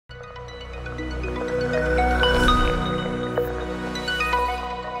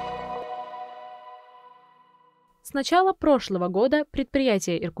С начала прошлого года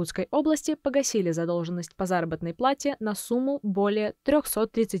предприятия Иркутской области погасили задолженность по заработной плате на сумму более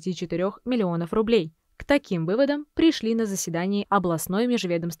 334 миллионов рублей. К таким выводам пришли на заседании областной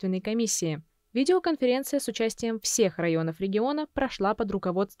межведомственной комиссии. Видеоконференция с участием всех районов региона прошла под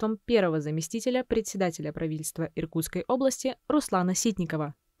руководством первого заместителя председателя правительства Иркутской области Руслана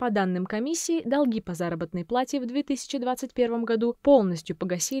Ситникова. По данным комиссии, долги по заработной плате в 2021 году полностью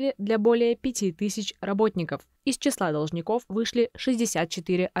погасили для более 5000 работников. Из числа должников вышли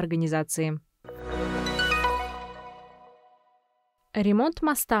 64 организации. Ремонт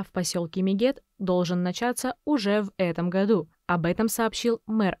моста в поселке Мегет должен начаться уже в этом году. Об этом сообщил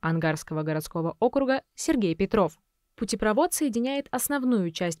мэр Ангарского городского округа Сергей Петров. Путепровод соединяет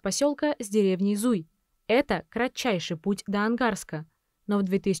основную часть поселка с деревней Зуй. Это кратчайший путь до Ангарска. Но в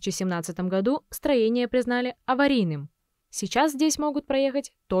 2017 году строение признали аварийным. Сейчас здесь могут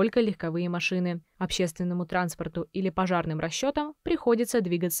проехать только легковые машины. Общественному транспорту или пожарным расчетам приходится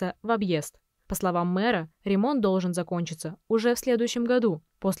двигаться в объезд. По словам мэра, ремонт должен закончиться уже в следующем году.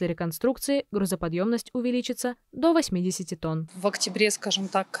 После реконструкции грузоподъемность увеличится до 80 тонн. В октябре, скажем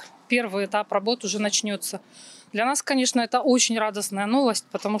так, первый этап работ уже начнется. Для нас, конечно, это очень радостная новость,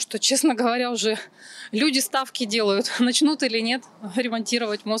 потому что, честно говоря, уже люди ставки делают, начнут или нет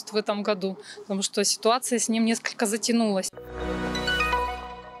ремонтировать мост в этом году, потому что ситуация с ним несколько затянулась.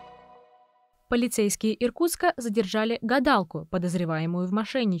 Полицейские Иркутска задержали гадалку, подозреваемую в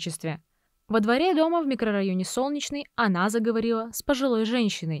мошенничестве. Во дворе дома в микрорайоне Солнечный она заговорила с пожилой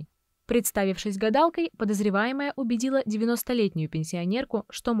женщиной. Представившись гадалкой, подозреваемая убедила 90-летнюю пенсионерку,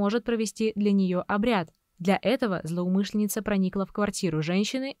 что может провести для нее обряд. Для этого злоумышленница проникла в квартиру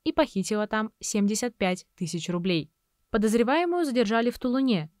женщины и похитила там 75 тысяч рублей. Подозреваемую задержали в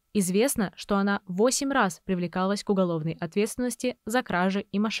Тулуне. Известно, что она 8 раз привлекалась к уголовной ответственности за кражи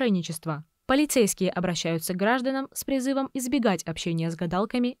и мошенничество. Полицейские обращаются к гражданам с призывом избегать общения с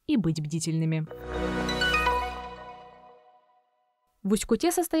гадалками и быть бдительными. В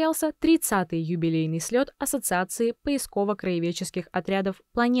Усть-Куте состоялся 30-й юбилейный слет Ассоциации поисково-краеведческих отрядов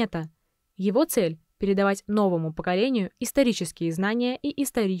 «Планета». Его цель – передавать новому поколению исторические знания и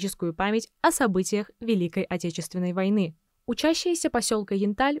историческую память о событиях Великой Отечественной войны. Учащиеся поселка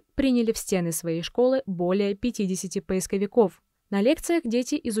Янталь приняли в стены своей школы более 50 поисковиков. На лекциях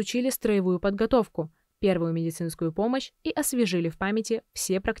дети изучили строевую подготовку, первую медицинскую помощь и освежили в памяти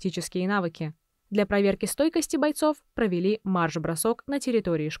все практические навыки. Для проверки стойкости бойцов провели марш-бросок на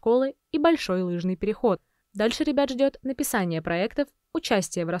территории школы и большой лыжный переход. Дальше ребят ждет написание проектов,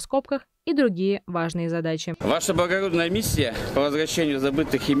 участие в раскопках и другие важные задачи. Ваша благородная миссия по возвращению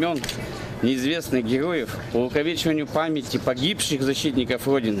забытых имен, неизвестных героев, по увековечиванию памяти погибших защитников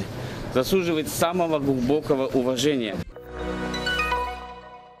Родины заслуживает самого глубокого уважения.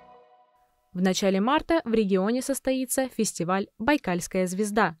 В начале марта в регионе состоится фестиваль «Байкальская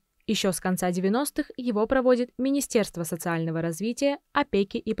звезда». Еще с конца 90-х его проводит Министерство социального развития,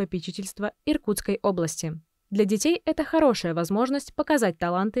 опеки и попечительства Иркутской области. Для детей это хорошая возможность показать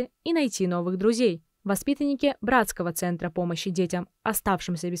таланты и найти новых друзей. Воспитанники Братского центра помощи детям,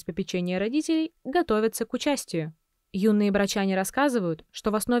 оставшимся без попечения родителей, готовятся к участию. Юные брачане рассказывают, что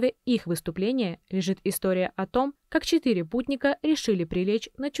в основе их выступления лежит история о том, как 4 путника решили прилечь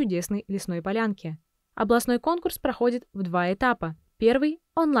на чудесной лесной полянке. Областной конкурс проходит в 2 этапа. Первый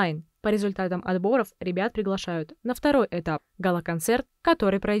 – онлайн. По результатам отборов ребят приглашают на второй этап – гала-концерт,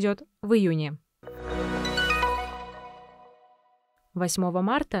 который пройдет в июне. 8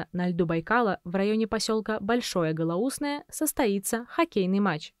 марта на льду Байкала в районе поселка Большое Голоусное состоится хоккейный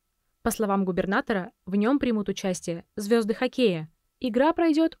матч. По словам губернатора, в нем примут участие звезды хоккея. Игра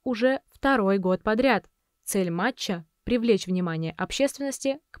пройдет уже 2-й год подряд. Цель матча – привлечь внимание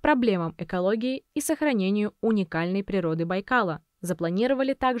общественности к проблемам экологии и сохранению уникальной природы Байкала.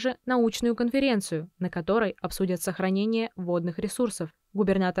 Запланировали также научную конференцию, на которой обсудят сохранение водных ресурсов.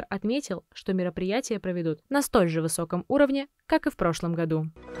 Губернатор отметил, что мероприятия проведут на столь же высоком уровне, как и в прошлом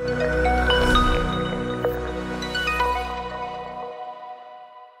году.